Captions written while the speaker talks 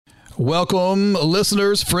Welcome,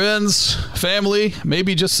 listeners, friends, family,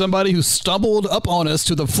 maybe just somebody who stumbled up on us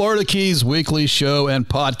to the Florida Keys Weekly Show and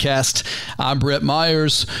Podcast. I'm Brett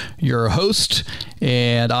Myers, your host,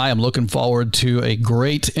 and I am looking forward to a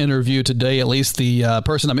great interview today. At least the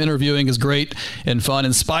person I'm interviewing is great and fun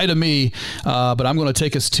in spite of me, but I'm going to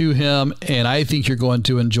take us to him, and I think you're going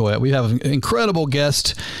to enjoy it. We have an incredible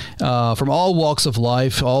guest from all walks of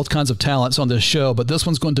life, all kinds of talents on this show, but this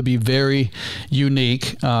one's going to be very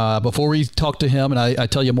unique. Before we talk to him and I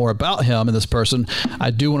tell you more about him and this person, I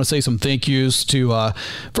do want to say some thank yous to,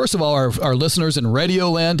 first of all, our listeners in Radio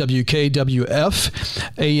Land, WKWF,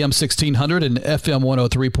 AM 1600 and FM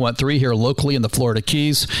 103.3 here locally in the Florida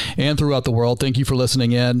Keys and throughout the world. Thank you for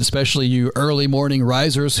listening in, especially you early morning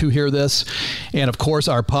risers who hear this. And of course,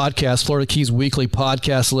 our podcast, Florida Keys Weekly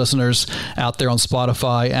Podcast listeners out there on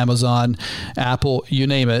Spotify, Amazon, Apple, you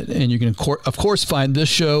name it. And you can, of course, find this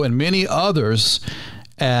show and many others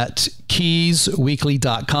at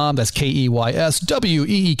keysweekly.com. That's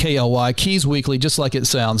KEYSWEEKLY, Keys Weekly, just like it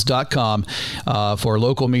sounds, .com, for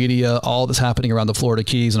local media, all that's happening around the Florida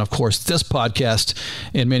Keys. And of course, this podcast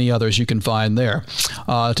and many others you can find there.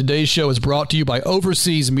 Today's show is brought to you by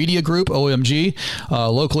Overseas Media Group, OMG,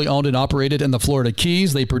 locally owned and operated in the Florida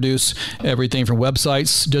Keys. They produce everything from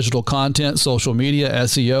websites, digital content, social media,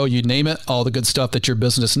 SEO, you name it, all the good stuff that your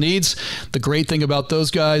business needs. The great thing about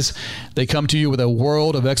those guys, they come to you with a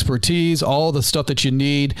world of expertise, all the stuff that you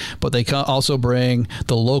need, but they can also bring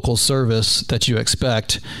the local service that you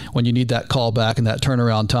expect when you need that call back and that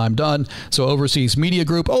turnaround time done. So Overseas Media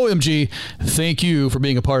Group, OMG, thank you for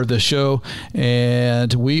being a part of this show.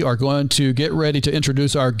 And we are going to get ready to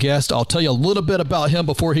introduce our guest. I'll tell you a little bit about him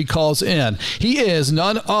before he calls in. He is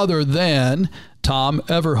none other than Tom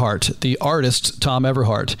Everhart, the artist Tom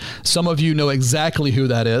Everhart. Some of you know exactly who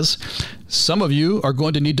that is. Some of you are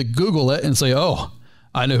going to need to Google it and say, oh,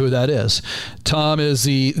 I know who that is. Tom is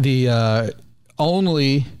the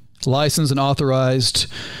only licensed and authorized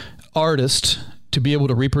artist to be able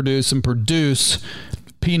to reproduce and produce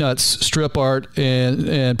Peanuts strip art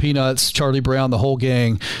and Peanuts, Charlie Brown, the whole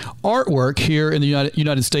gang artwork here in the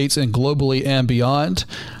United States and globally and beyond.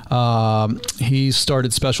 He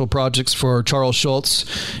started special projects for Charles Schulz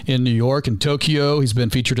in New York and Tokyo. He's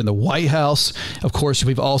been featured in the White House. Of course,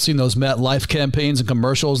 we've all seen those MetLife campaigns and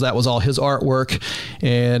commercials. That was all his artwork.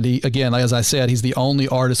 And he, again, as I said, he's the only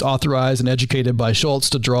artist authorized and educated by Schulz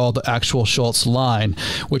to draw the actual Schulz line,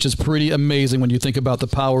 which is pretty amazing when you think about the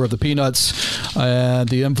power of the Peanuts and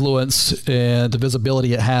the influence and the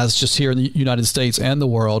visibility it has just here in the United States and the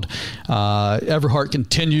world. Everhart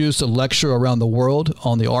continues to lecture around the world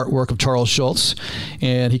on the artwork of Charles Schulz,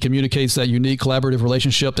 and he communicates that unique collaborative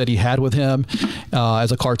relationship that he had with him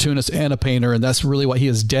as a cartoonist and a painter, and that's really what he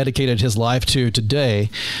has dedicated his life to today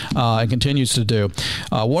and continues to do.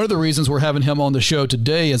 One of the reasons we're having him on the show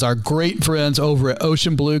today is our great friends over at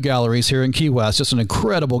Ocean Blue Galleries here in Key West, just an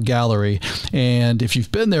incredible gallery. And if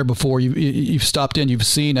you've been there before, you've stopped in, you've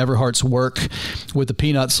seen Everhart's work with the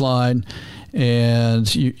Peanuts line,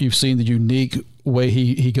 and you've seen the unique way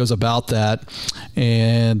he goes about that,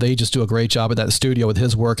 and they just do a great job at that studio with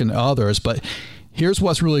his work and others. But here's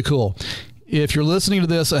what's really cool. If you're listening to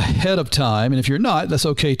this ahead of time, and if you're not, that's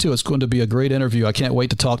okay too. It's going to be a great interview. I can't wait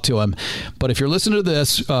to talk to him. But if you're listening to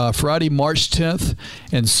this Friday, March 10th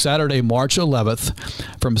and Saturday, March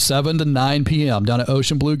 11th from 7 to 9 p.m. down at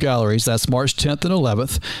Ocean Blue Galleries, that's March 10th and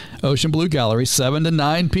 11th, Ocean Blue Galleries, 7 to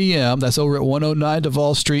 9 p.m. That's over at 109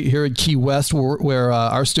 Duval Street here in Key West where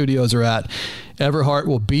our studios are at. Everhart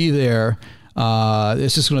will be there.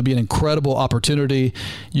 It's just going to be an incredible opportunity.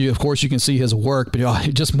 Of course, you can see his work, but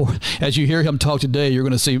just more as you hear him talk today, you're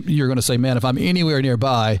going to say, man, if I'm anywhere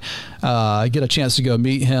nearby, get a chance to go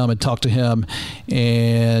meet him and talk to him,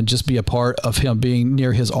 and just be a part of him being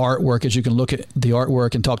near his artwork. As you can look at the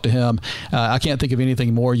artwork and talk to him, I can't think of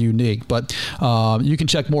anything more unique. But you can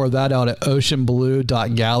check more of that out at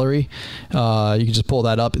oceanblue.gallery. You can just pull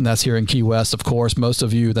that up, and that's here in Key West. Of course, most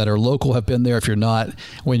of you that are local have been there. If you're not,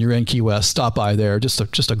 when you're in Key West, stop by there.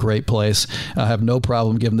 Just a great place. I have no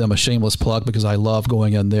problem giving them a shameless plug because I love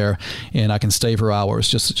going in there, and I can stay for hours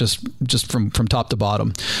just from top to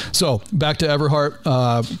bottom. So back to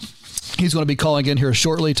Everhart. He's going to be calling in here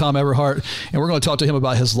shortly, Tom Everhart, and we're going to talk to him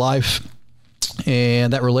about his life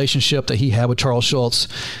and that relationship that he had with Charles Schulz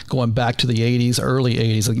going back to the 80s, early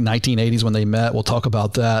 80s, like 1980s when they met. We'll talk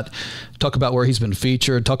about that. talk about where he's been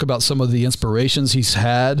featured, talk about some of the inspirations he's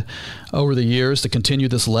had over the years to continue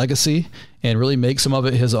this legacy and really make some of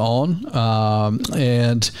it his own.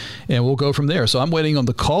 And we'll go from there. So I'm waiting on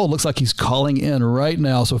the call. It looks like he's calling in right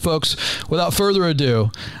now. So folks, without further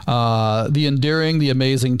ado, the endearing, the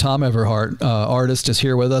amazing Tom Everhart, artist, is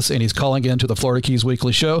here with us, and he's calling in to the Florida Keys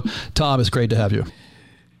Weekly Show. Tom, it's great to have you.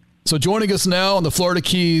 So joining us now on the Florida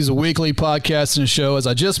Keys Weekly Podcast and Show, as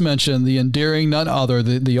I just mentioned, the endearing, none other,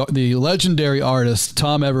 the legendary artist,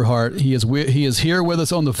 Tom Everhart. He is here with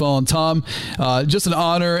us on the phone. Tom, just an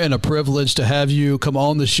honor and a privilege to have you come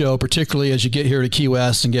on the show, particularly as you get here to Key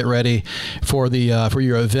West and get ready for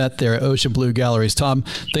your event there at Ocean Blue Galleries. Tom,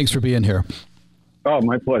 thanks for being here. Oh,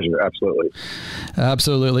 my pleasure. Absolutely.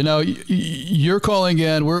 Absolutely. Now, you're calling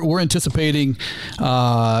in. We're anticipating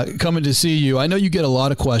coming to see you. I know you get a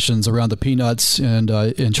lot of questions around the Peanuts and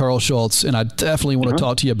Charles Schulz, and I definitely want to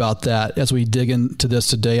talk to you about that as we dig into this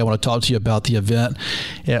today. I want to talk to you about the event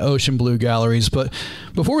at Ocean Blue Galleries. But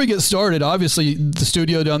before we get started, obviously, the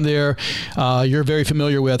studio down there, you're very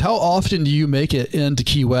familiar with. How often do you make it into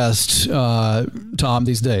Key West, Tom,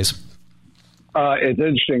 these days? It's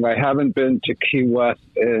interesting. I haven't been to Key West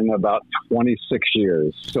in about 26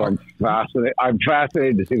 years, so I'm fascinated. I'm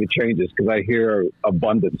fascinated to see the changes because I hear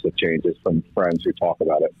abundance of changes from friends who talk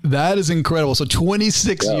about it. That is incredible. So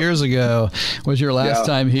 26 years ago was your last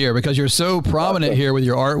time here, because you're so prominent here with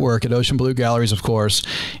your artwork at Ocean Blue Galleries, of course,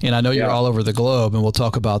 and I know you're all over the globe, and we'll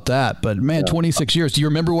talk about that. But man, 26 years. Do you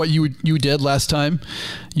remember what you did last time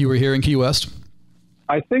you were here in Key West?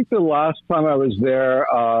 I think the last time I was there,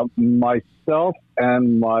 myself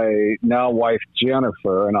and my now wife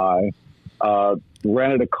Jennifer and I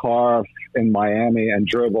rented a car in Miami and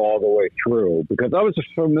drove all the way through because I was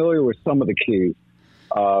familiar with some of the Keys.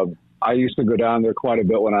 I used to go down there quite a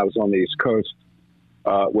bit when I was on the East Coast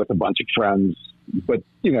with a bunch of friends, but,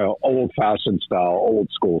 you know, old-fashioned style,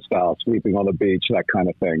 old-school style, sleeping on the beach, that kind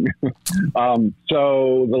of thing.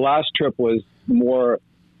 So the last trip was more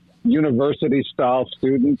university style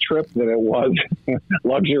student trip than it was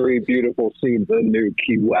luxury, beautiful scenes, the new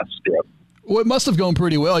Key West trip. Well, it must have gone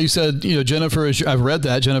pretty well. You said, you know, Jennifer is, I've read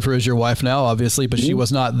that Jennifer is your wife now, obviously, but she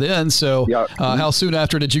was not then. So how soon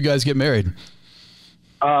after did you guys get married?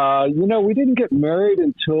 You know, we didn't get married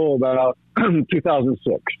until about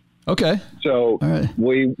 2006. Okay. So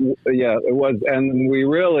it was, and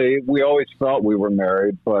we always felt we were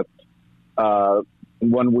married, but,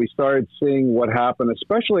 when we started seeing what happened,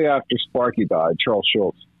 especially after Sparky died, Charles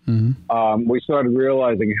Schulz, we started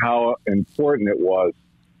realizing how important it was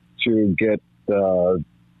to get the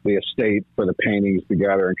estate for the paintings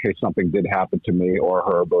together in case something did happen to me or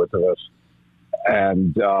her, both of us.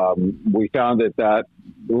 And we found that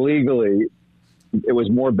legally it was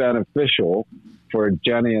more beneficial for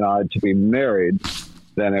Jenny and I to be married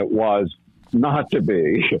than it was not to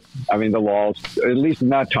be. I mean, the laws, at least in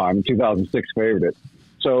that time, in 2006, favored it.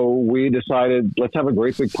 So we decided, let's have a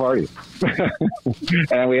great big party.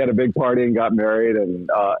 And we had a big party and got married and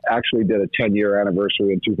actually did a 10-year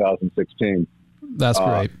anniversary in 2016. That's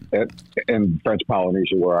great. In French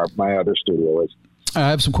Polynesia, where my other studio is. I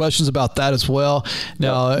have some questions about that as well.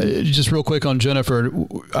 Now, just real quick on Jennifer,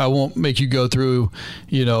 I won't make you go through,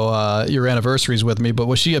 you know, your anniversaries with me, but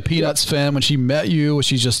was she a Peanuts fan when she met you? Was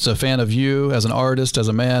she just a fan of you as an artist, as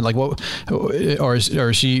a man? Like what, or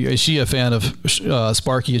is she a fan of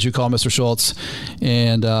Sparky, as you call Mr. Schulz,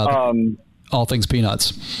 and all things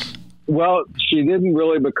Peanuts? Well, she didn't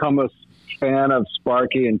really become a fan of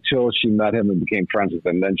Sparky until she met him and became friends with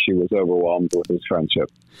him. Then she was overwhelmed with his friendship.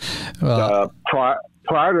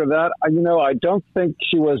 Prior to that, you know, I don't think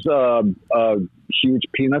she was a huge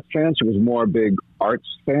Peanuts fan. She was more a big arts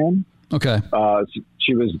fan. Okay.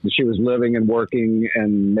 She was living and working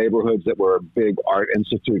in neighborhoods that were big art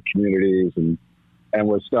institute communities and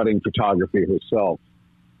was studying photography herself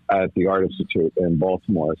at the Art Institute in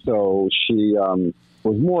Baltimore. So she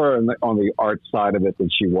was more on the art side of it than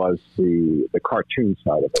she was the cartoon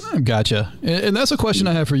side of it. Gotcha. And that's a question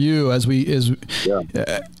I have for you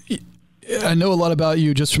I know a lot about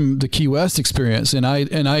you just from the Key West experience, and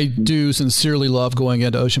I do sincerely love going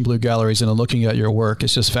into Ocean Blue Galleries and looking at your work.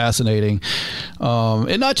 It's just fascinating,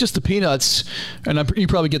 and not just the Peanuts. And you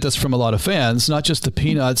probably get this from a lot of fans. Not just the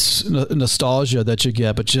Peanuts nostalgia that you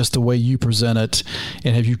get, but just the way you present it,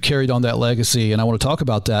 and have you carried on that legacy? And I want to talk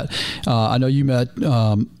about that. I know you met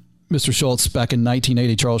Mr. Schulz back in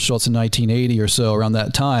 1980, Charles Schulz in 1980 or so, around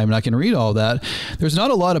that time, and I can read all that. There's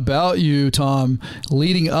not a lot about you, Tom,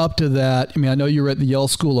 leading up to that. I mean, I know you were at the Yale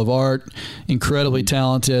School of Art, incredibly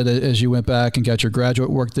talented as you went back and got your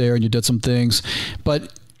graduate work there and you did some things.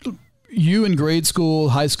 But you in grade school,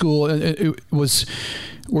 high school,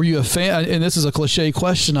 were you a fan? And this is a cliche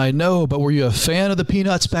question, I know, but were you a fan of the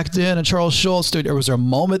Peanuts back then and Charles Schulz? Or was there a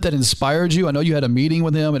moment that inspired you? I know you had a meeting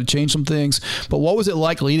with him and it changed some things, but what was it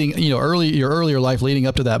like leading, your earlier life leading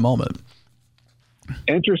up to that moment?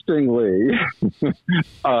 Interestingly,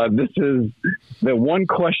 this is the one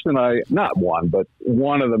question not one, but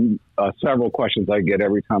one of the several questions I get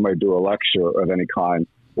every time I do a lecture of any kind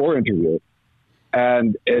or interview.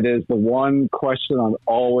 And it is the one question I'm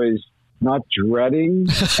always not dreading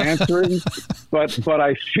answering, but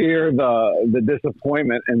I fear the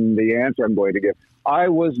disappointment in the answer I'm going to give. I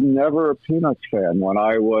was never a Peanuts fan when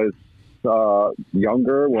I was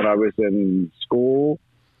younger, when I was in school,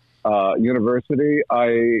 university.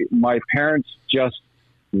 My parents just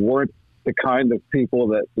weren't the kind of people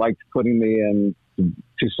that liked putting me in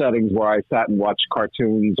to settings where I sat and watched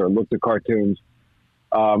cartoons or looked at cartoons.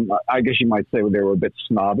 I guess you might say they were a bit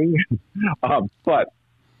snobby, but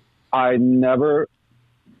I never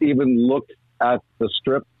even looked at the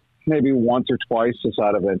strip, maybe once or twice just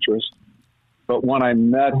out of interest. But when I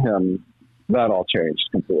met him, that all changed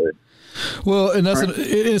completely. Well, and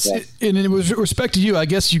and with respect to you, I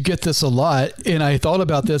guess you get this a lot. And I thought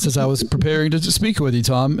about this as I was preparing to speak with you,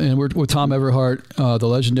 Tom. And we're with Tom Everhart, the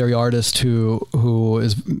legendary artist who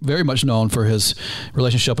is very much known for his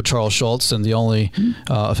relationship with Charles Schulz, and the only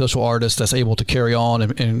official artist that's able to carry on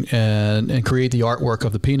and create the artwork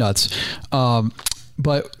of the Peanuts.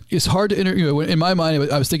 But it's hard to interview. In my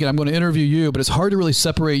mind, I was thinking I'm going to interview you, but it's hard to really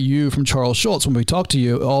separate you from Charles Schulz when we talk to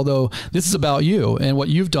you. Although this is about you and what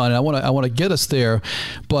you've done, and I want to get us there.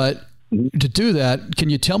 But to do that, can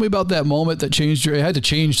you tell me about that moment that changed it had to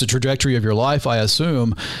change the trajectory of your life? I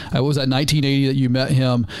assume it was that 1980 that you met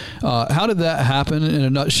him. How did that happen in a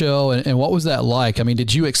nutshell? And what was that like? I mean,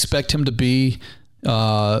 did you expect him to be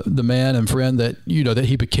the man and friend that that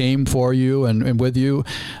he became for you and with you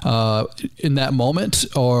in that moment,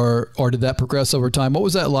 or did that progress over time? What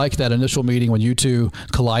was that like, that initial meeting when you two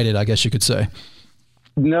collided, I guess you could say?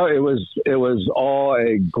 No, it was all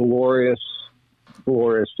a glorious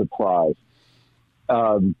surprise.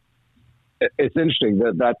 It's interesting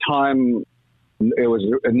that time, it was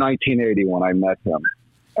in 1980 when I met him,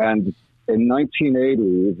 and in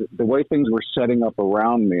 1980, the way things were setting up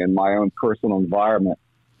around me in my own personal environment,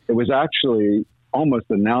 it was actually almost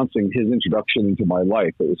announcing his introduction into my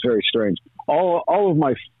life. It was very strange. All of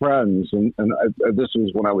my friends, and this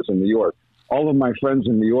was when I was in New York, all of my friends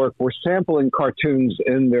in New York were sampling cartoons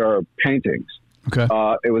in their paintings. Okay.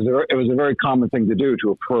 It was a very common thing to do,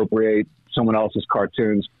 to appropriate someone else's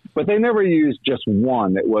cartoons, but they never used just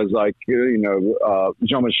one. It was like,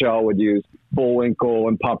 Jean-Michel would use Bullwinkle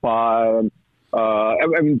and Popeye, and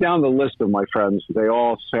I mean, down the list of my friends, they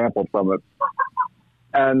all sampled from it.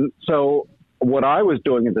 And so what I was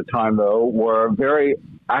doing at the time, though, were very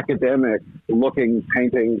academic-looking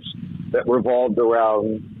paintings that revolved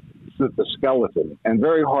around the skeleton, and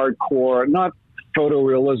very hardcore, not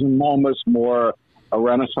photorealism, almost more a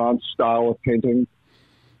Renaissance style of painting.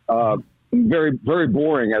 Very, very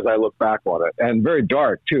boring as I look back on it, and very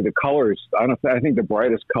dark too. The colors, I think the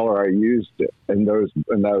brightest color I used in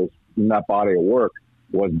that body of work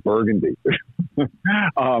was burgundy.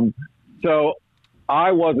 So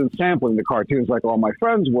I wasn't sampling the cartoons like all my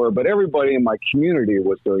friends were, but everybody in my community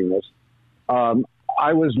was doing this.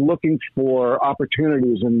 I was looking for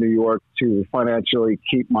opportunities in New York to financially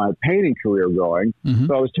keep my painting career going. Mm-hmm.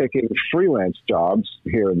 So I was taking freelance jobs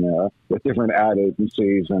here and there with different ad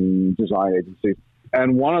agencies and design agencies.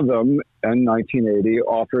 And one of them in 1980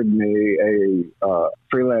 offered me a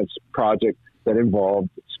freelance project that involved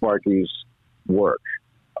Sparky's work.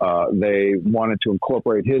 They wanted to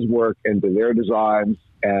incorporate his work into their designs,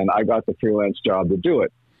 and I got the freelance job to do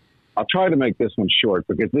it. I'll try to make this one short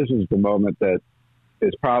because this is the moment that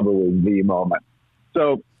is probably the moment.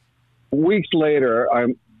 So weeks later,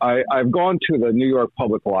 I've gone to the New York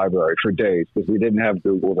Public Library for days because we didn't have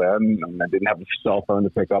Google then, and I didn't have a cell phone to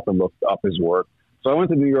pick up and look up his work. So I went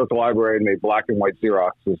to the New York Library and made black and white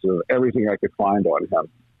Xeroxes of everything I could find on him.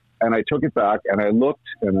 And I took it back and I looked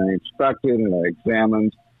and I inspected and I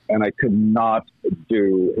examined, and I could not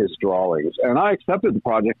do his drawings. And I accepted the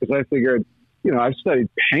project because I figured, I've studied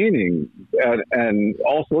painting and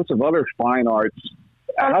all sorts of other fine arts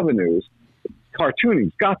avenues.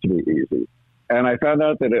 Cartooning's got to be easy. And I found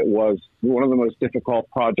out that it was one of the most difficult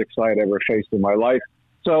projects I had ever faced in my life.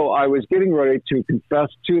 So I was getting ready to confess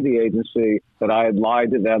to the agency that I had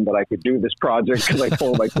lied to them that I could do this project because I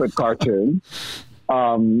told them I could cartoon.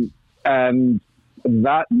 And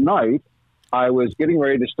that night, I was getting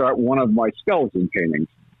ready to start one of my skeleton paintings.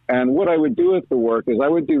 And what I would do with the work is I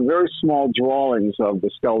would do very small drawings of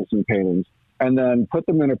the skeleton paintings and then put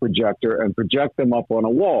them in a projector and project them up on a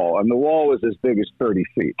wall. And the wall was as big as 30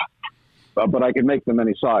 feet. But I could make them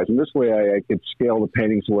any size. And this way I could scale the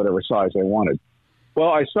paintings to whatever size I wanted. Well,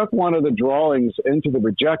 I stuck one of the drawings into the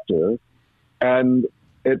projector, and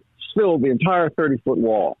it filled the entire 30-foot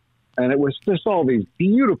wall. And it was just all these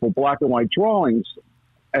beautiful black and white drawings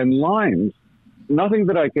and lines, nothing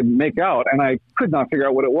that I could make out. And I could not figure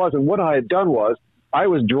out what it was. And what I had done was I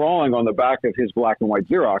was drawing on the back of his black and white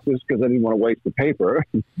Xeroxes because I didn't want to waste the paper.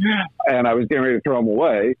 And I was getting ready to throw them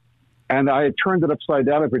away. And I had turned it upside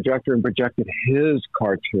down, the projector, and projected his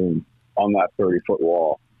cartoon on that 30-foot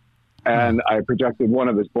wall. And I projected one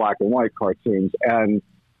of his black and white cartoons. And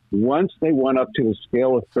once they went up to the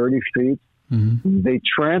scale of 30 feet, they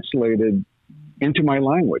translated into my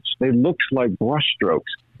language. They looked like brushstrokes.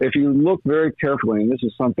 If you look very carefully, and this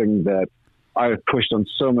is something that I have pushed on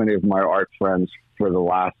so many of my art friends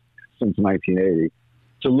since 1980,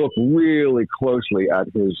 to look really closely at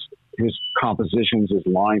his compositions, his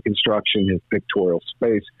line construction, his pictorial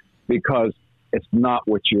space, because it's not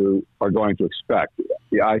what you are going to expect.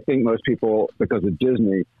 Yeah, I think most people, because of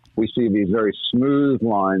Disney, we see these very smooth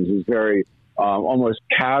lines, these very almost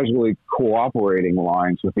casually cooperating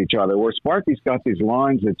lines with each other, where Sparky's got these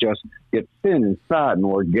lines that just get thin and fat and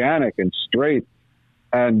organic and straight,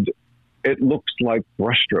 and it looks like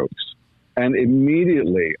brushstrokes. And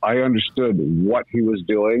immediately I understood what he was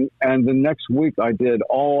doing. And the next week I did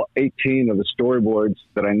all 18 of the storyboards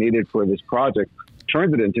that I needed for this project,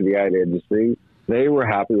 turned it into the ad agency. They were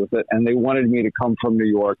happy with it. And they wanted me to come from New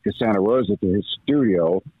York to Santa Rosa to his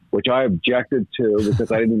studio, which I objected to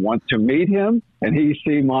because I didn't want to meet him and he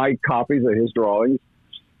see my copies of his drawings.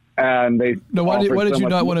 And they why did you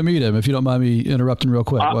not want to meet him? If you don't mind me interrupting real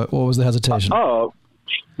quick, what was the hesitation?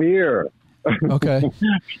 Fear. Okay.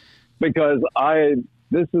 Because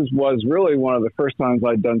this was really one of the first times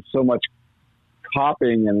I'd done so much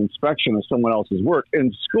copying and inspection of someone else's work.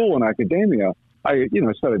 In school and academia, I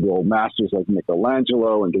studied the old masters like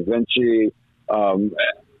Michelangelo and Da Vinci,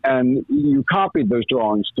 and you copied those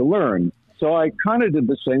drawings to learn. So I kind of did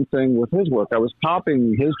the same thing with his work. I was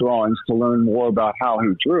copying his drawings to learn more about how he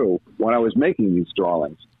drew when I was making these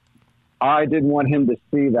drawings. I didn't want him to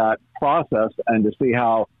see that process and to see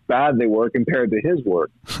how bad they were compared to his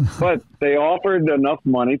work. But they offered enough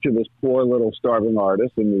money to this poor little starving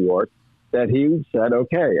artist in New York that he said,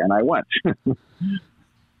 okay, and I went.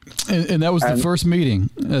 And that was the first meeting.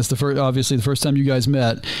 That's obviously the first time you guys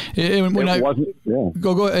met. And when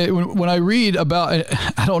when I read about,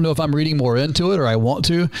 I don't know if I'm reading more into it or I want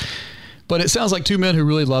to, but it sounds like two men who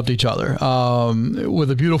really loved each other,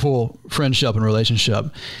 with a beautiful friendship and relationship.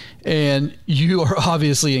 And you are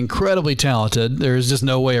obviously incredibly talented. There's just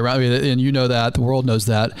no way around it. And you know that. The world knows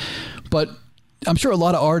that. But I'm sure a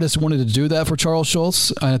lot of artists wanted to do that for Charles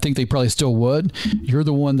Schulz. I think they probably still would. You're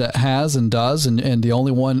the one that has and does, and the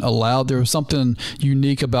only one allowed. There was something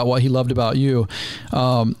unique about what he loved about you.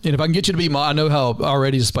 And if I can get you to be I know how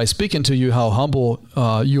already just by speaking to you, how humble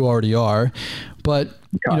you already are. But,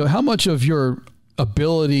 how much of your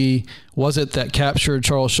ability was it that captured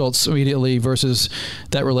Charles Schulz immediately versus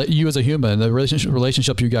that you as a human, the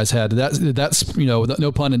relationship you guys had? Did that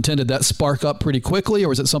no pun intended, that spark up pretty quickly, or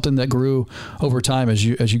was it something that grew over time as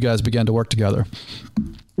you guys began to work together?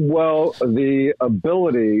 Well, the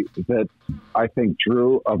ability that I think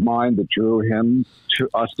drew him to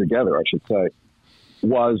us together, I should say,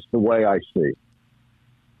 was the way I see.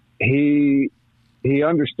 He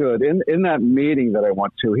understood in that meeting that I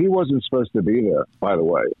went to. He wasn't supposed to be there, by the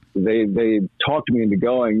way. They talked me into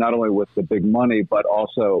going, not only with the big money, but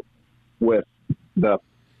also with the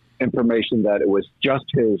information that it was just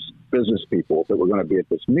his business people that were going to be at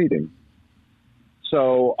this meeting.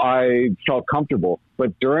 So I felt comfortable.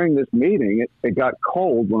 But during this meeting, it got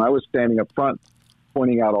cold when I was standing up front,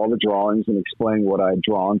 pointing out all the drawings and explaining what I had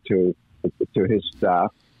drawn to his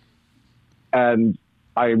staff. And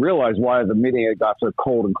I realized why the meeting had got so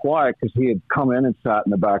cold and quiet, because he had come in and sat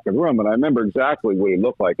in the back of the room. And I remember exactly what he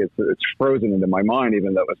looked like. It's frozen into my mind,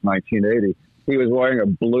 even though it was 1980. He was wearing a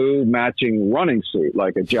blue matching running suit,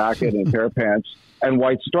 like a jacket and a pair of pants, and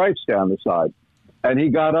white stripes down the side. And he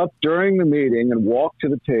got up during the meeting and walked to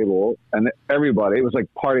the table, and everybody, it was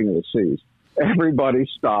like parting of the seas. Everybody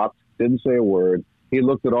stopped, didn't say a word. He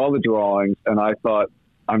looked at all the drawings, and I thought,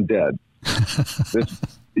 I'm dead.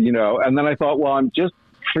 And then I thought, well, I'm just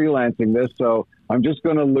freelancing this, so I'm just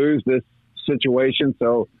going to lose this situation,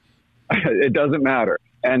 so it doesn't matter.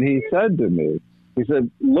 And he said to me,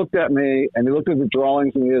 looked at me, and he looked at the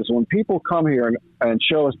drawings, and he says, when people come here and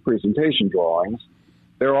show us presentation drawings,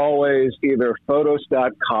 they're always either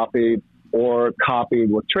photostat copied or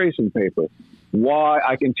copied with tracing paper. Why?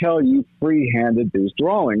 I can tell you free-handed these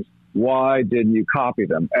drawings. Why didn't you copy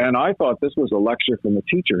them? And I thought this was a lecture from the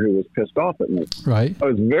teacher who was pissed off at me. Right. I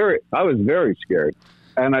was very scared.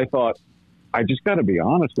 And I thought, I just got to be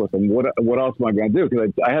honest with him. What else am I going to do?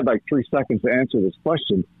 Because I had like 3 seconds to answer this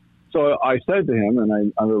question. So I said to him,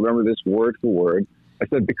 and I remember this word for word, I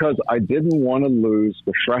said, because I didn't want to lose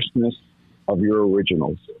the freshness of your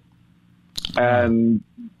originals. And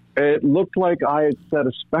it looked like I had set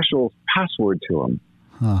a special password to him.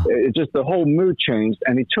 It just, the whole mood changed,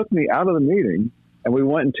 and he took me out of the meeting, and we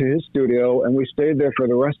went into his studio, and we stayed there for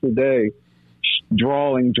the rest of the day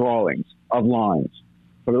drawing drawings of lines.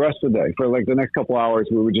 For the rest of the day, for like the next couple hours,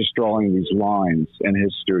 we were just drawing these lines in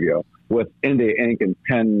his studio with India ink and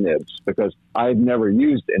pen nibs, because I had never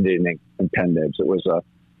used India ink and pen nibs. It was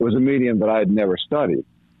a medium that I had never studied.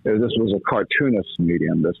 This was a cartoonist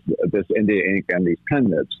medium, this India ink and these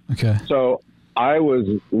pen nibs. Okay. So I was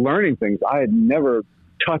learning things I had never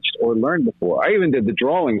touched or learned before. I even did the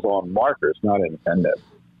drawings on markers, not in pen nibs.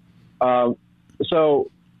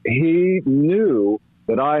 So he knew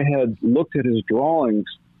that I had looked at his drawings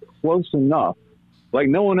close enough, like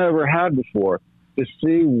no one ever had before, to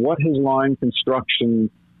see what his line construction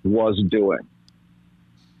was doing.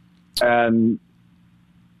 And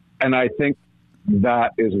I think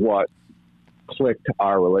that is what clicked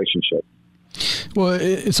our relationship. Well,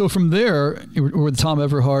 so from there, with Tom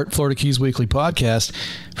Everhart, Florida Keys Weekly podcast,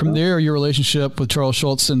 from there, your relationship with Charles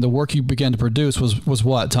Schulz and the work you began to produce was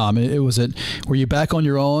what, Tom? Were you back on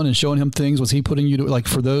your own and showing him things? Was he putting you to, like,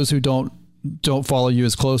 for those who don't follow you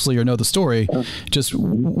as closely or know the story, just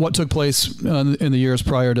what took place in the years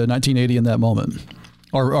prior to 1980 in that moment,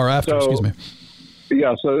 or after, excuse me.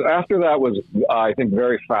 Yeah, so after that was, I think,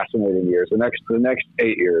 very fascinating years. The next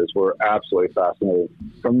 8 years were absolutely fascinating.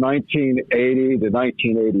 From 1980 to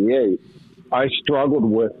 1988, I struggled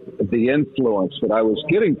with the influence that I was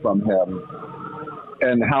getting from him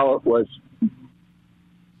and how it was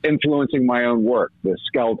influencing my own work, the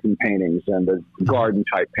skeleton paintings and the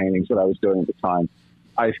garden-type paintings that I was doing at the time.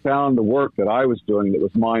 I found the work that I was doing that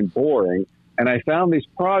was mind-boring, and I found these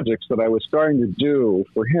projects that I was starting to do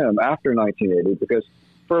for him after 1980, because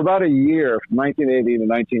for about a year, from 1980 to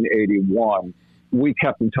 1981, we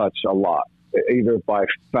kept in touch a lot, either by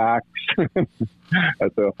fax.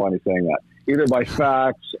 That's so funny saying that. Either by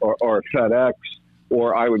fax or FedEx,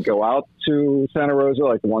 or I would go out to Santa Rosa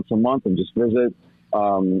like once a month and just visit.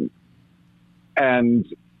 And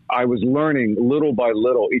I was learning little by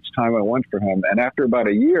little each time I went for him. And after about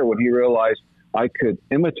a year, when he realized I could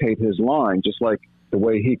imitate his line just like the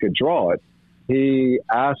way he could draw it, he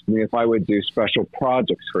asked me if I would do special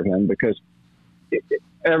projects for him, because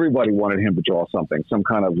everybody wanted him to draw something, some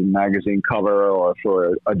kind of magazine cover or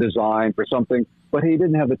for a design for something, but he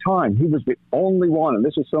didn't have the time. He was the only one, and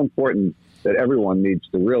this is so important that everyone needs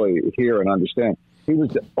to really hear and understand. He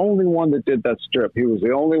was the only one that did that strip. He was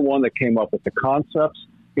the only one that came up with the concepts.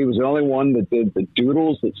 He was the only one that did the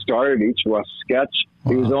doodles that started each rough sketch.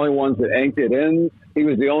 Wow. He was the only one that inked it in. He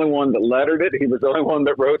was the only one that lettered it. He was the only one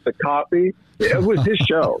that wrote the copy. It was his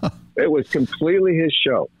show. It was completely his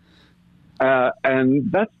show. And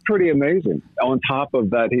that's pretty amazing. On top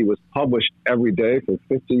of that, he was published every day for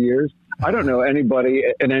 50 years. I don't know anybody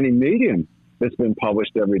in any medium that's been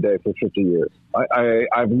published every day for 50 years.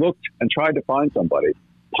 I've looked and tried to find somebody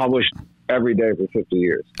published every day for 50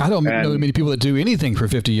 years. I don't know many people that do anything for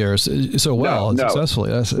 50 years so well and successfully.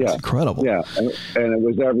 That's incredible. Yeah, and it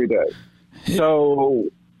was every day. So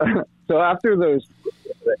after those,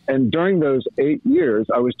 and during those 8 years,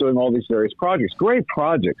 I was doing all these various projects, great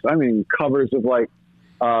projects. I mean, covers of like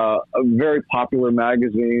very popular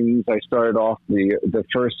magazines. I started off the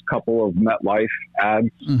first couple of MetLife ads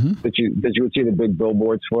that you would see the big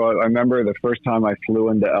billboards for. I remember the first time I flew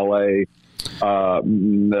into LA,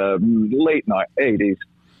 in the late 80s,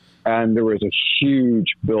 and there was a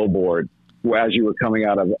huge billboard as you were coming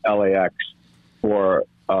out of LAX for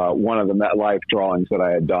one of the MetLife drawings that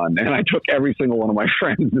I had done, and I took every single one of my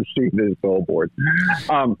friends to see this billboard.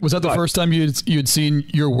 Was that the first time you'd seen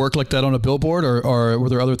your work like that on a billboard, or were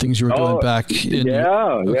there other things you were doing back in?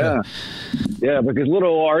 Yeah, because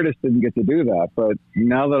little artists didn't get to do that, but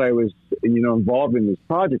now that I was involved in these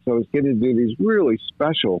projects, I was getting to do these really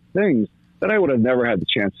special things that I would have never had the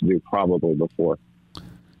chance to do probably before.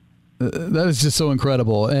 That is just so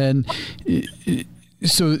incredible. And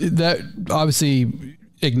so that obviously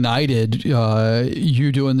ignited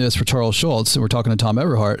you doing this for Charles Schulz, and we're talking to Tom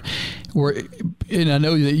Everhart. And I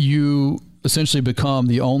know that you essentially become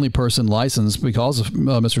the only person licensed because of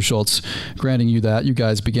Mr. Schultz granting you that. You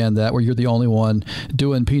guys began that where you're the only one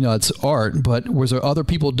doing Peanuts art. But was there other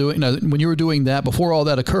people doing, when you were doing that, before all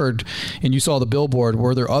that occurred and you saw the billboard,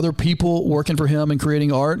 were there other people working for him and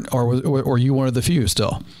creating art, or were you one of the few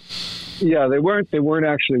still? Yeah, they weren't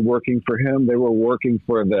actually working for him. They were working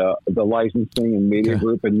for the licensing and media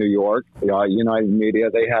group in New York, United Media.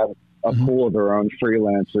 They have a pool of their own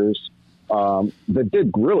freelancers that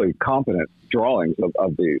did really competent drawings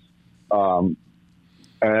of these. And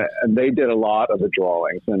they did a lot of the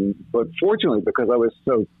drawings. But fortunately, because I was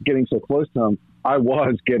getting so close to them, I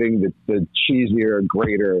was getting the cheesier,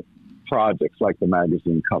 greater projects like the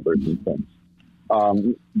magazine covers and things.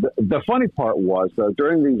 The funny part was, though,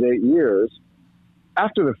 during these 8 years,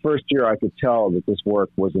 after the first year, I could tell that this work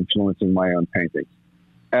was influencing my own paintings.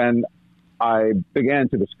 And I began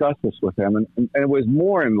to discuss this with him, and it was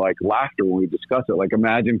more in like laughter when we discussed it, like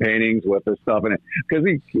imagine paintings with this stuff in it,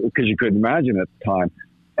 because you couldn't imagine at the time.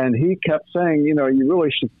 And he kept saying, you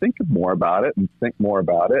really should think more about it and think more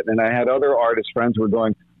about it. And I had other artist friends who were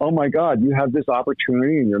going, oh my God, you have this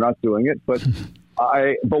opportunity and you're not doing it. But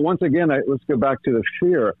once again, let's go back to the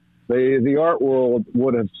fear. The art world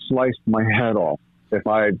would have sliced my head off if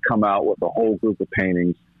I had come out with a whole group of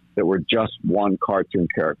paintings that were just one cartoon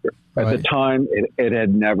character. At the time, it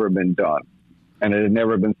had never been done, and it had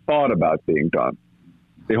never been thought about being done.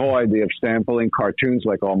 The whole idea of sampling cartoons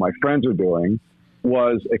like all my friends are doing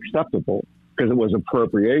was acceptable because it was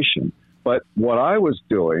appropriation. But what I was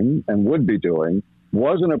doing and would be doing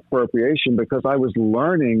was an appropriation because I was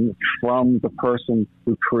learning from the person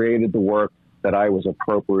who created the work that I was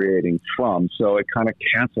appropriating from. So it kind of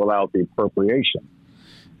canceled out the appropriation.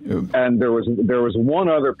 And there was one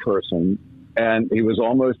other person, and he was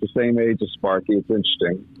almost the same age as Sparky. It's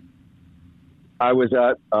interesting. I was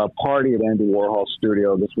at a party at Andy Warhol's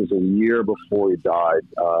studio. This was a year before he died.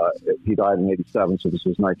 He died in 87, so this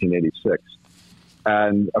was 1986.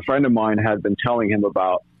 And a friend of mine had been telling him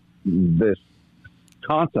about this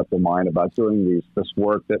concept of mine about doing this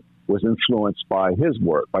work that was influenced by his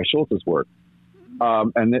work, by Schultz's work.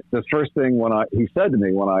 And the first thing he said to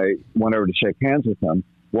me when I went over to shake hands with him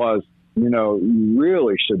was, you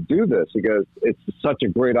really should do this. He goes, it's such a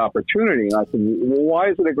great opportunity. And I said, well, why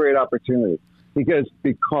is it a great opportunity? Because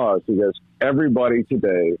he goes, everybody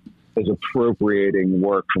today is appropriating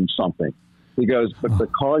work from something. He goes, but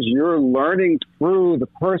because you're learning through the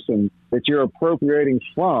person that you're appropriating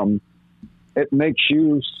from, it makes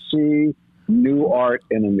you see new art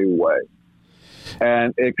in a new way.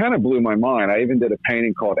 And it kind of blew my mind. I even did a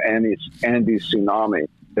painting called Andy's Tsunami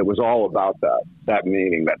that was all about that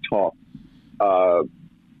meaning, that talk.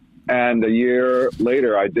 And a year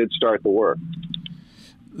later, I did start the work.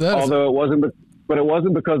 Although it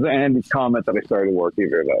wasn't because of Andy's comment that I started work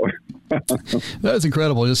either, though. That is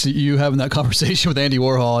incredible. Just you having that conversation with Andy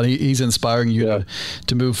Warhol, and he's inspiring you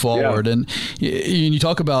to move forward. Yeah. And you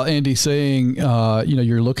talk about Andy saying,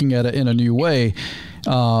 you're looking at it in a new way.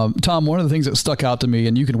 Tom, one of the things that stuck out to me,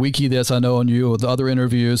 and you can wiki this, I know, on you with other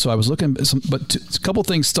interviews. So I was looking, but a couple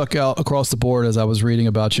things stuck out across the board as I was reading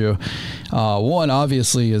about you. One,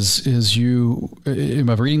 obviously, is you. Am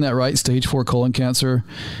I reading that right? Stage 4 colon cancer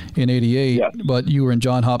in '88, yes. But you were in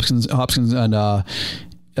John Hopkins, and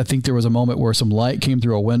I think there was a moment where some light came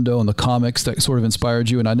through a window in the comics that sort of inspired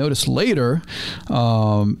you. And I noticed later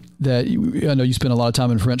that I know you spent a lot of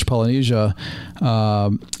time in French Polynesia,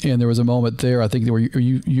 and there was a moment there, I think, where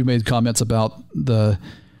you made comments about the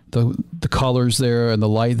colors there and the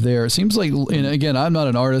light there. It seems like, and again, I'm not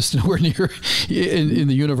an artist nowhere near in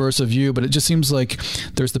the universe of you, but it just seems like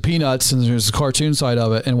there's the Peanuts and there's the cartoon side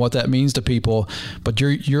of it and what that means to people. But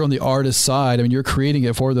you're on the artist side. I mean, you're creating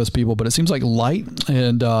it for those people. But it seems like light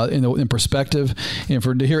and in perspective,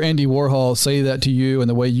 and to hear Andy Warhol say that to you and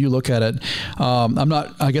the way you look at it,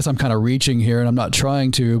 I guess I'm kind of reaching here, and I'm not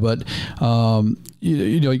trying to, but can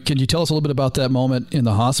you tell us a little bit about that moment in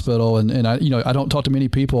the hospital? And I don't talk to many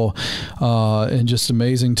people, and just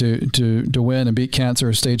amazing to win and beat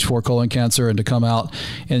cancer, stage 4 colon cancer, and to come out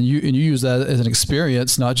and you use that as an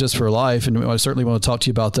experience, not just for life. And I certainly want to talk to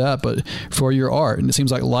you about that, but for your art. And it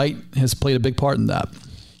seems like light has played a big part in that.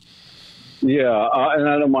 Yeah. And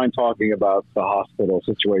I don't mind talking about the hospital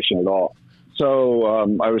situation at all. So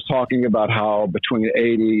I was talking about how between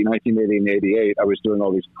 1980 and 88, I was doing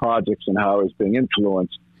all these projects and how I was being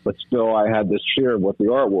influenced, but still I had this fear of what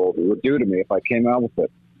the art world would do to me if I came out with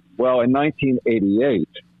it. Well, in 1988,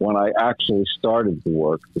 when I actually started the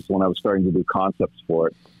work, is when I was starting to do concepts for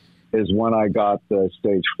it, is when I got the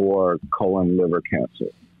stage 4 colon liver cancer.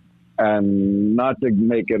 And not to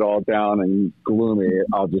make it all down and gloomy,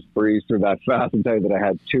 I'll just breeze through that fast and tell you that I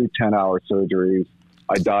had 2 10-hour surgeries.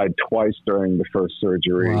 I died twice during the first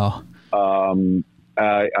surgery. Wow.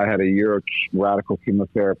 I had a year of radical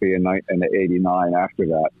chemotherapy in 89 after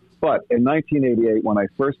that. But in 1988, when I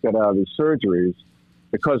first got out of these surgeries,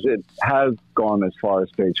 because it has gone as far as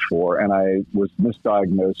stage 4, and I was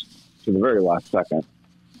misdiagnosed to the very last second,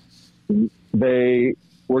 they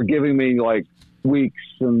were giving me like weeks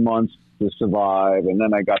and months to survive. And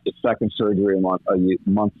then I got the second surgery a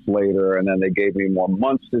month later, and then they gave me more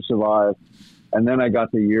months to survive. And then I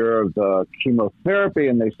got the year of the chemotherapy,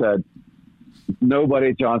 and they said, nobody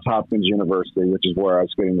at Johns Hopkins University, which is where I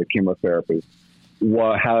was getting the chemotherapy,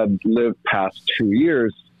 had lived past 2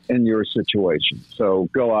 years in your situation. So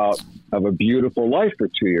go out, have a beautiful life for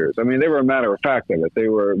 2 years. I mean, they were a matter of fact of it. They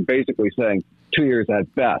were basically saying 2 years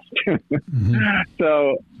at best. Mm-hmm.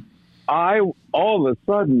 So all of a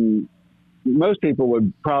sudden, most people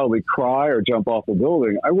would probably cry or jump off a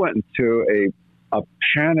building. I went into a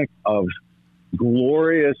panic of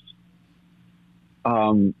glorious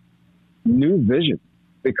new vision,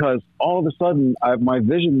 because all of a sudden my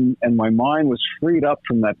vision and my mind was freed up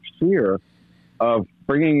from that fear of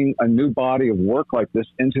bringing a new body of work like this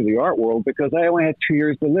into the art world, because I only had 2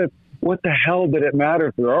 years to live. What the hell did it matter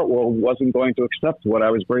if the art world wasn't going to accept what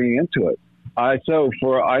I was bringing into it? I thought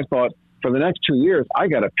for the next 2 years, I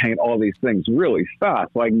got to paint all these things really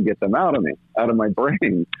fast so I can get them out of my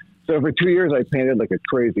brain. So for 2 years, I painted like a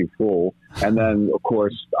crazy fool. And then, of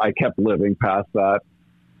course, I kept living past that,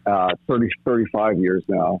 35 years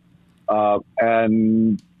now.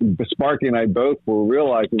 And Sparky and I both were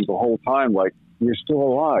realizing the whole time, like, you're still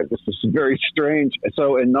alive. This is very strange.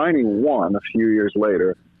 So in 91, a few years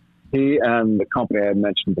later, he and the company I had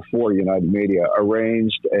mentioned before, United Media,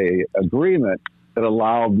 arranged a agreement that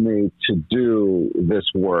allowed me to do this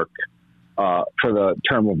work for the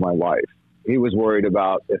term of my life. He was worried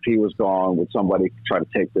about, if he was gone, would somebody try to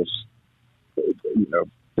take this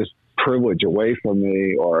privilege away from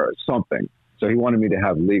me or something. So he wanted me to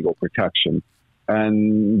have legal protection.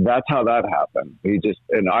 And that's how that happened. Because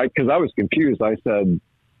I was confused. I said,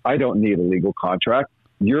 I don't need a legal contract.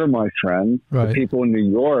 You're my friend. Right. The people in New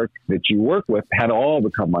York that you work with had all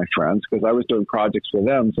become my friends because I was doing projects for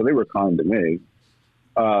them. So they were kind to me.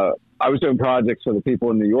 I was doing projects for the people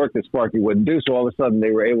in New York that Sparky wouldn't do. So all of a sudden they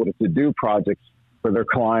were able to do projects for their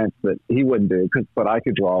clients that he wouldn't do, but I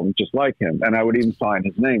could draw them just like him. And I would even sign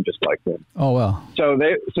his name just like him. Oh, wow. So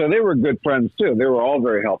they were good friends too. They were all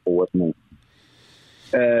very helpful with me.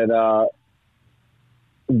 And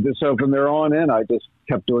so from there on in, I just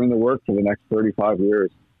kept doing the work for the next 35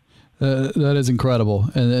 years. That is incredible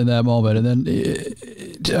in that moment. And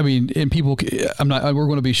then, I mean, and people, we're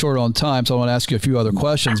going to be short on time, so I want to ask you a few other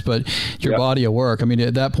questions, but your body of work, I mean,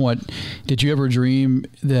 at that point, did you ever dream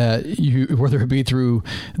that whether it be through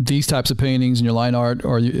these types of paintings in your line art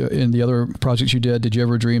or in the other projects you did you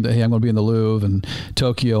ever dream that, hey, I'm going to be in the Louvre and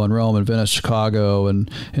Tokyo and Rome and Venice, Chicago and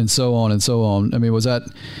so on and so on? I mean, is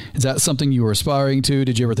that something you were aspiring to?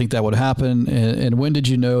 Did you ever think that would happen? And when did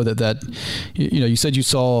you know that, you said you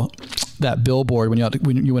saw that billboard when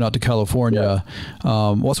you went out to California?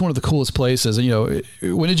 What's one of the coolest places? And,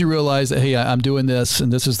 when did you realize that, hey, I'm doing this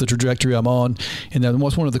and this is the trajectory I'm on? And then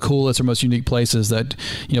what's one of the coolest or most unique places that,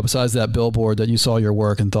 besides that billboard, that you saw your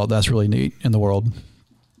work and thought that's really neat in the world?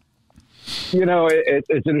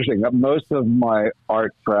 It's interesting. Most of my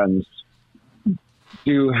art friends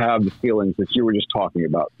do have the feelings that you were just talking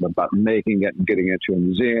about making it and getting into a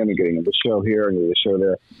museum and getting into a show here and a show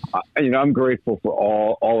there. I'm grateful for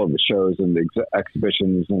all of the shows and the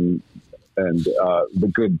exhibitions and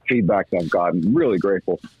the good feedback that I've gotten. Really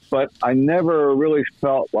grateful. But I never really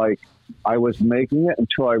felt like I was making it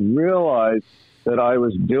until I realized that I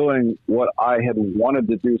was doing what I had wanted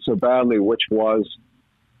to do so badly, which was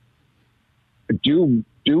do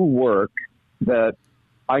work that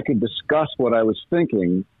I could discuss what I was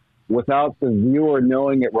thinking without the viewer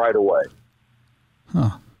knowing it right away.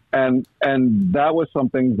 Huh. And that was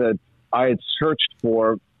something that I had searched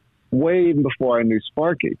for way even before I knew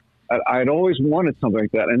Sparky. I'd always wanted something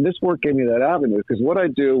like that. And this work gave me that avenue, because what I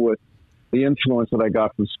do with the influence that I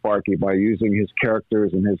got from Sparky by using his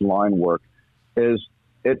characters and his line work is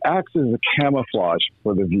it acts as a camouflage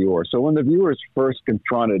for the viewer. So when the viewer is first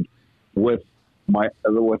confronted with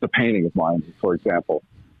a painting of mine, for example,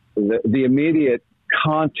 the immediate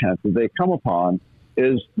content that they come upon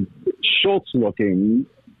is Schultz looking.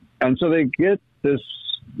 And so they get this,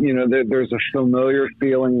 there's a familiar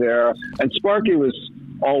feeling there. And Sparky was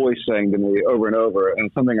always saying to me over and over,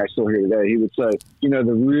 and something I still hear today, he would say, the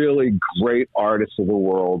really great artists of the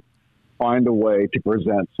world find a way to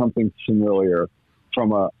present something familiar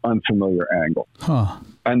from an unfamiliar angle. Huh.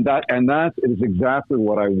 And that is exactly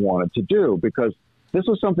what I wanted to do, because this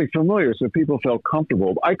was something familiar, so people felt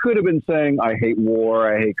comfortable. I could have been saying, I hate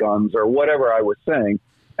war, I hate guns, or whatever I was saying,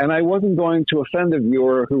 and I wasn't going to offend a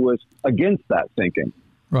viewer who was against that thinking,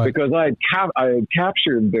 right, because I had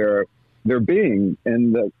captured their being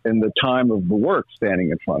in the time of the work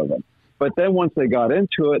standing in front of them. But then once they got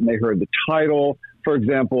into it and they heard the title, for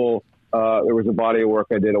example, there was a body of work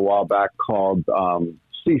I did a while back called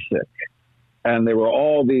Seasick. And there were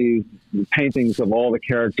all these paintings of all the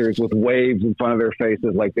characters with waves in front of their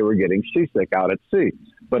faces like they were getting seasick out at sea.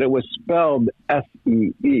 But it was spelled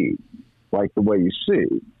S-E-E, like the way you see.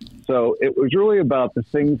 So it was really about the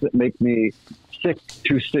things that make me sick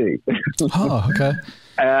to see. Oh, okay.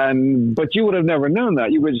 But you would have never known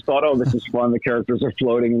that. You would have just thought, oh, this is fun. The characters are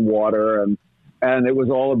floating in water. And it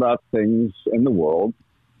was all about things in the world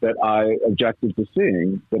that I objected to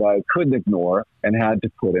seeing, that I couldn't ignore and had to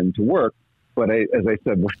put into work. But as I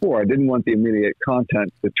said before, I didn't want the immediate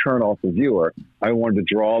content to turn off the viewer. I wanted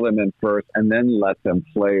to draw them in first and then let them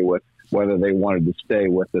play with whether they wanted to stay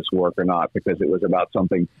with this work or not, because it was about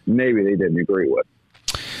something maybe they didn't agree with.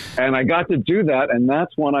 And I got to do that, and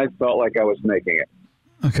that's when I felt like I was making it.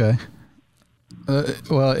 Okay.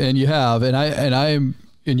 Well, and you have,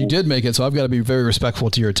 and you did make it, so I've got to be very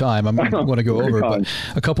respectful to your time. I'm going to go over, but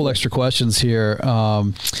a couple extra questions here.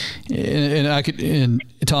 And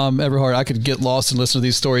Tom Everhart, I could get lost and listen to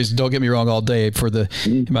these stories. Don't get me wrong, all day. For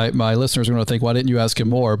my listeners are going to think, why didn't you ask him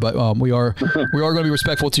more? But we are going to be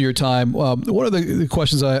respectful to your time. One of the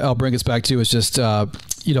questions I'll bring us back to is just, have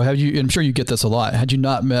you? I'm sure you get this a lot. Had you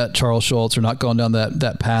not met Charles Schulz or not gone down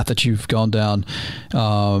that path that you've gone down,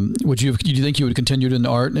 do you think you would continue in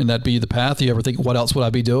art and that be the path? Do you ever think, what else would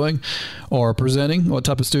I be doing or presenting? What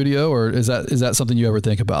type of studio? Or is that something you ever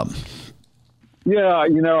think about? Yeah,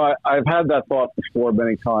 I've had that thought before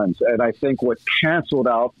many times. And I think what canceled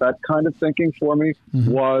out that kind of thinking for me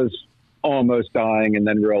was almost dying and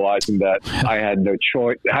then realizing that I had no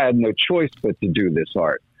choice. I had no choice but to do this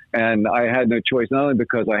art. And I had no choice, not only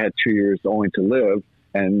because I had 2 years only to live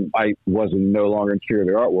and I wasn't no longer in fear of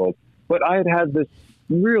the art world, but I had this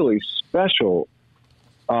really special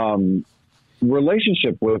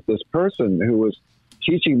relationship with this person who was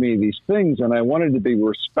teaching me these things, and I wanted to be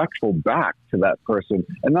respectful back to that person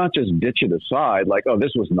and not just ditch it aside like, oh,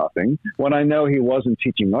 this was nothing, when I know he wasn't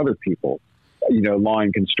teaching other people,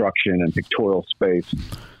 line construction and pictorial space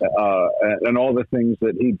and all the things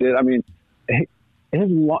that he did. I mean,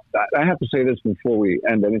 I have to say this before we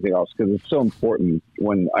end anything else, because it's so important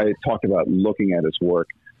when I talk about looking at his work.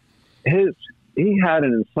 He had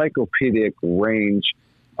an encyclopedic range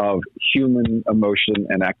of human emotion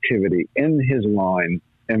and activity in his line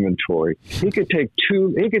inventory. He could take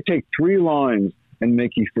 3 lines and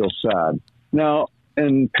make you feel sad. Now,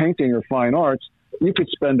 in painting or fine arts, you could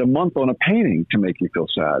spend a month on a painting to make you feel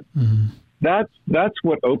sad. Mm-hmm. That's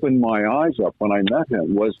what opened my eyes up when I met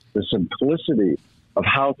him, was the simplicity of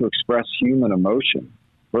how to express human emotion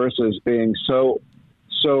versus being so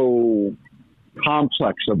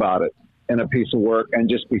complex about it in a piece of work, and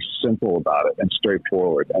just be simple about it and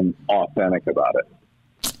straightforward and authentic about it.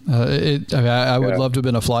 I would love to have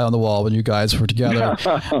been a fly on the wall when you guys were together.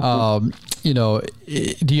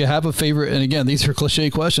 Do you have a favorite? And again, these are cliche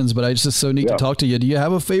questions, but it's just so neat to talk to you. Do you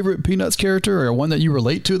have a favorite Peanuts character, or one that you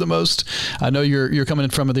relate to the most? I know you're coming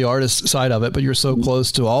in from the artist side of it, but you're so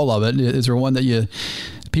close to all of it. Is there one that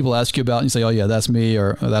people ask you about and you say, oh yeah, that's me,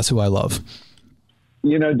 or that's who I love?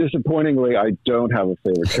 Disappointingly, I don't have a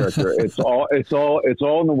favorite character. It's all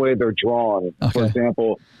in the way they're drawn. Okay. For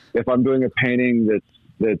example, if I'm doing a painting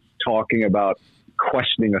that's talking about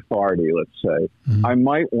questioning authority, let's say, I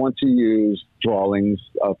might want to use drawings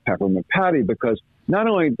of Peppermint Patty, because not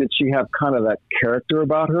only did she have kind of that character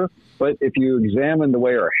about her, but if you examine the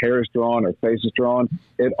way her hair is drawn, her face is drawn,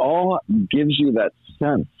 it all gives you that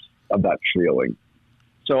sense of that feeling.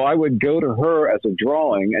 So I would go to her as a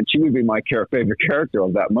drawing, and she would be my favorite character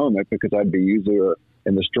of that moment, because I'd be using her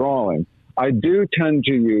in this drawing. I do tend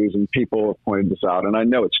to use, and people have pointed this out, and I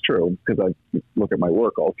know it's true because I look at my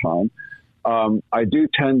work all the time, I do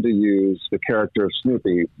tend to use the character of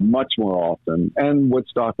Snoopy much more often, and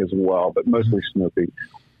Woodstock as well, but mostly Snoopy,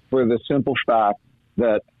 for the simple fact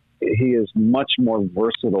that he is much more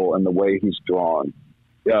versatile in the way he's drawn.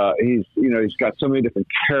 He's got so many different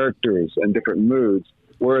characters and different moods,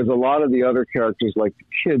 whereas a lot of the other characters, like the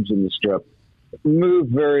kids in the strip, move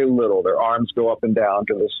very little. Their arms go up and down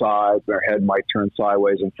to the sides. Their head might turn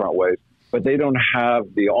sideways and frontways, but they don't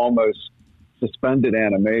have the almost suspended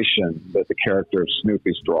animation that the character of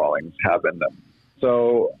Snoopy's drawings have in them.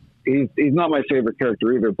 So he's not my favorite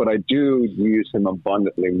character either, but I do use him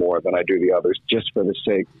abundantly more than I do the others, just for the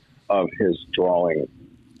sake of his drawing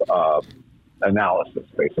analysis,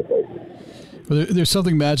 basically. Well, there's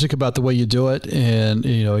something magic about the way you do it, and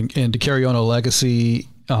and to carry on a legacy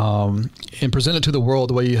and present it to the world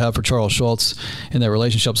the way you have for Charles Schulz, and that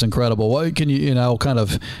relationship's incredible. What can you? And I'll kind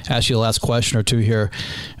of ask you the last question or two here.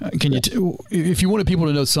 Can you, if you wanted people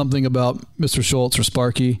to know something about Mr. Schulz or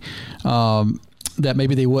Sparky that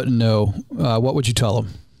maybe they wouldn't know, what would you tell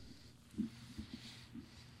them?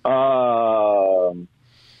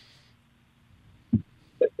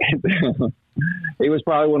 He was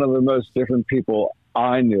probably one of the most different people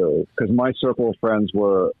I knew, because my circle of friends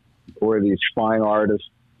were these fine artists,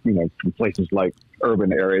 from places like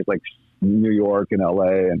urban areas like New York and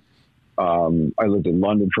LA. And I lived in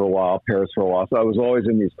London for a while, Paris for a while. So I was always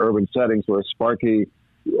in these urban settings, where Sparky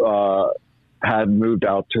had moved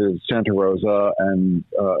out to Santa Rosa and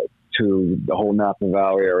to the whole Napa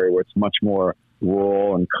Valley area, where it's much more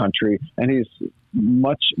rural and country. And he's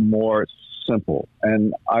much more simple.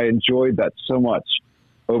 And I enjoyed that so much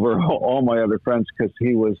over all my other friends, because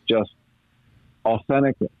he was just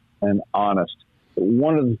authentic and honest.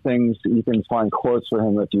 One of the things that you can find quotes for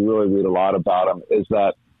him, if you really read a lot about him, is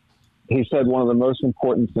that he said one of the most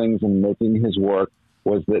important things in making his work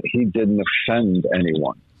was that he didn't offend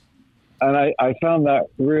anyone. And I found that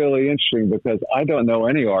really interesting, because I don't know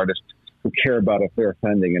any artist who care about if they're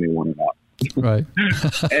offending anyone or not. Right.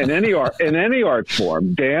 in any art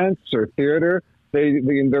form, dance or theater,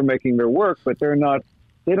 they're making their work, but they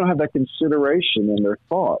don't have that consideration in their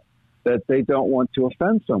thought that they don't want to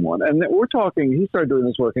offend someone. And we're talking, he started doing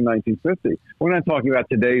this work in 1950. We're not talking about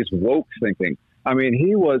today's woke thinking. I mean,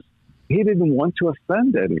 he didn't want to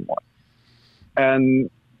offend anyone. And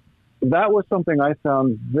that was something I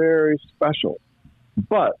found very special.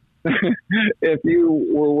 But if you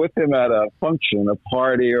were with him at a function, a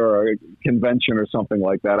party or a convention or something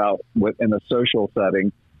like that out in a social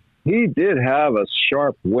setting, he did have a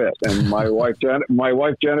sharp wit. And my wife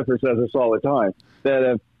Jennifer says this all the time, that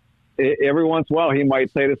if every once in a while he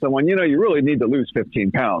might say to someone, you really need to lose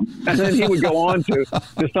 15 pounds. And then he would go on to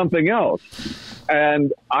something else.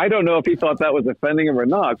 And I don't know if he thought that was offending him or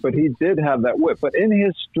not, but he did have that wit. But in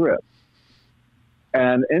his strip,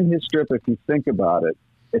 if you think about it,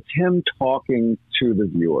 it's him talking to the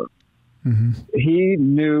viewer. Mm-hmm. He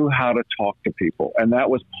knew how to talk to people, and that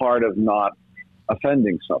was part of not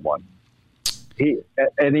offending someone. He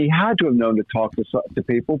had to have known to talk to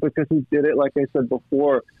people, because he did it, like I said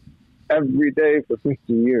before, every day for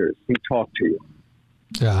 50 years. He talked to you.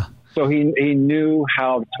 Yeah. So he knew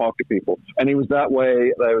how to talk to people, and he was that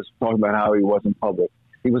way. I was talking about how he was in public.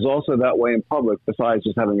 He was also that way in public, besides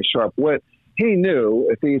just having a sharp wit. He knew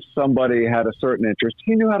if somebody had a certain interest,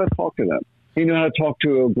 he knew how to talk to them. He knew how to talk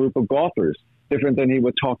to a group of golfers different than he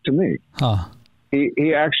would talk to me. Huh. He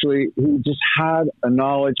just had a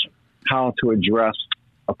knowledge how to address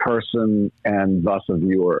a person and thus a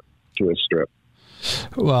viewer to his strip.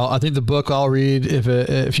 Well, I think the book I'll read,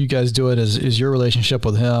 if you guys do it, is your relationship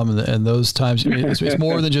with him and those times. I mean, it's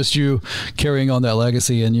more than just you carrying on that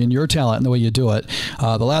legacy and your talent and the way you do it.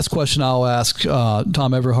 The last question I'll ask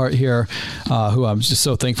Tom Everhart here, who I'm just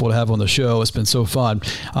so thankful to have on the show. It's been so fun.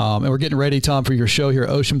 And we're getting ready, Tom, for your show here at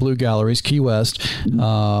Ocean Blue Galleries, Key West.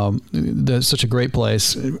 That's such a great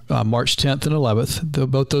place. March 10th and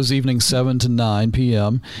 11th, both those evenings, 7 to 9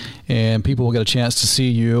 p.m. And people will get a chance to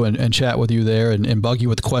see you and chat with you there and bug you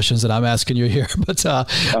with the questions that I'm asking you here. But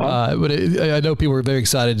I know people are very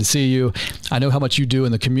excited to see you. I know how much you do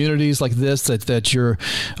in the communities like this that your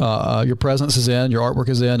presence is in, your artwork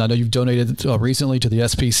is in. I know you've donated recently to the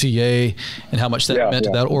SPCA and how much that meant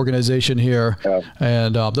to that organization here. Yeah.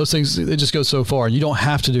 And those things, it just goes so far. And you don't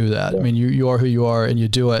have to do that. Yeah. I mean, you are who you are and you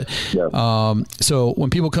do it. Yeah. So when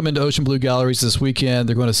people come into Ocean Blue Galleries this weekend,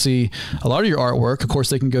 they're going to see a lot of your artwork. Of course,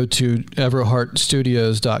 they can go to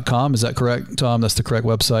everhartstudios.com. Is that correct, Tom? That's the correct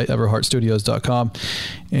website, everhartstudios.com,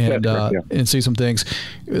 and and see some things.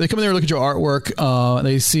 They come in there and look at your artwork.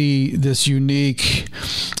 They see this unique,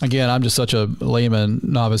 again, I'm just such a layman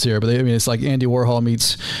novice here, but it's like Andy Warhol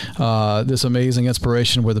meets this amazing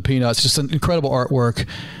inspiration with the Peanuts. Just an incredible artwork.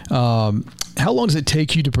 How long does it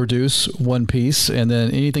take you to produce one piece? And then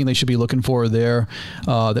anything they should be looking for there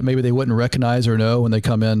that maybe they wouldn't recognize or know when they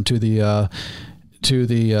come in to the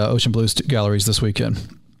Ocean Blue Galleries this weekend?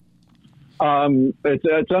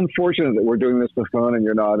 It's unfortunate that we're doing this by phone and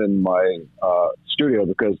you're not in my studio,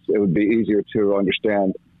 because it would be easier to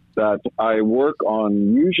understand that I work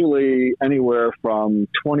on usually anywhere from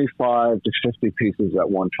 25 to 50 pieces at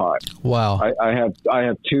one time. Wow. I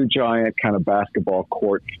have two giant kind of basketball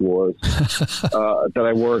court floors that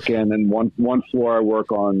I work in, and one floor I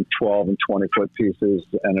work on 12 and 20-foot pieces,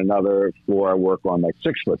 and another floor I work on like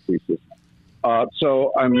 6-foot pieces.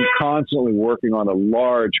 So I'm constantly working on a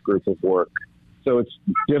large group of work. So it's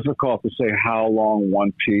difficult to say how long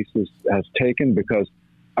one piece has taken because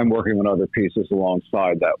I'm working on other pieces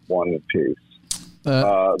alongside that one piece.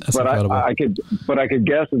 That's incredible. I could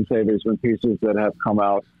guess and say there's been pieces that have come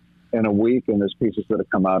out in a week, and there's pieces that have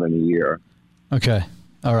come out in a year. Okay,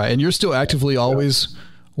 all right, and you're still actively always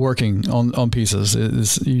working on pieces.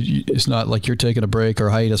 It's not like you're taking a break or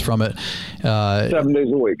hiatus from it. 7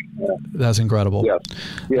 days a week. Yeah. That's incredible. Yes.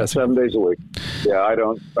 Yeah, 7 days a week. Yeah,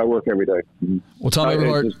 I work every day. Well, Tom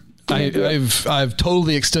Everhart, I've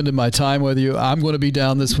totally extended my time with you. I'm going to be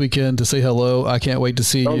down this weekend to say hello. I can't wait to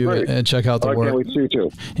see you and check out the work. I can't wait to see you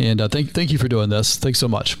too. And thank you for doing this. Thanks so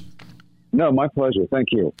much. No, my pleasure. Thank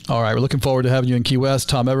you. All right. We're looking forward to having you in Key West.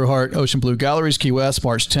 Tom Everhart, Ocean Blue Galleries, Key West,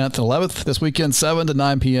 March 10th and 11th. This weekend, 7 to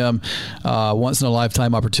 9 p.m. Once in a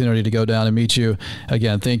lifetime opportunity to go down and meet you.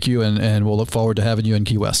 Again, thank you, and we'll look forward to having you in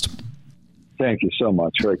Key West. Thank you so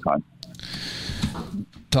much. Very kind.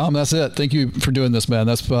 Tom, that's it. Thank you for doing this, man.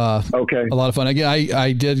 That's okay. A lot of fun. Again,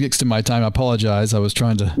 I did extend my time. I apologize. I was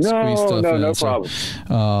trying to squeeze stuff in. No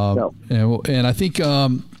problem. And I think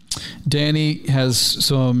Danny has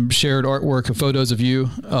some shared artwork of photos of you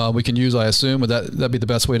we can use, I assume. Would that be the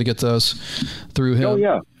best way to get those through him? Oh,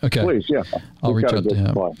 yeah. Okay. Please, yeah. I'll reach out to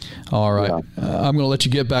him. All right. Yeah. I'm going to let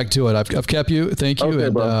you get back to it. I've kept you. Thank you. Okay,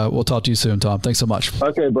 and we'll talk to you soon, Tom. Thanks so much.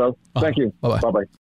 Okay, bro. Thank you. Bye-bye. Bye-bye.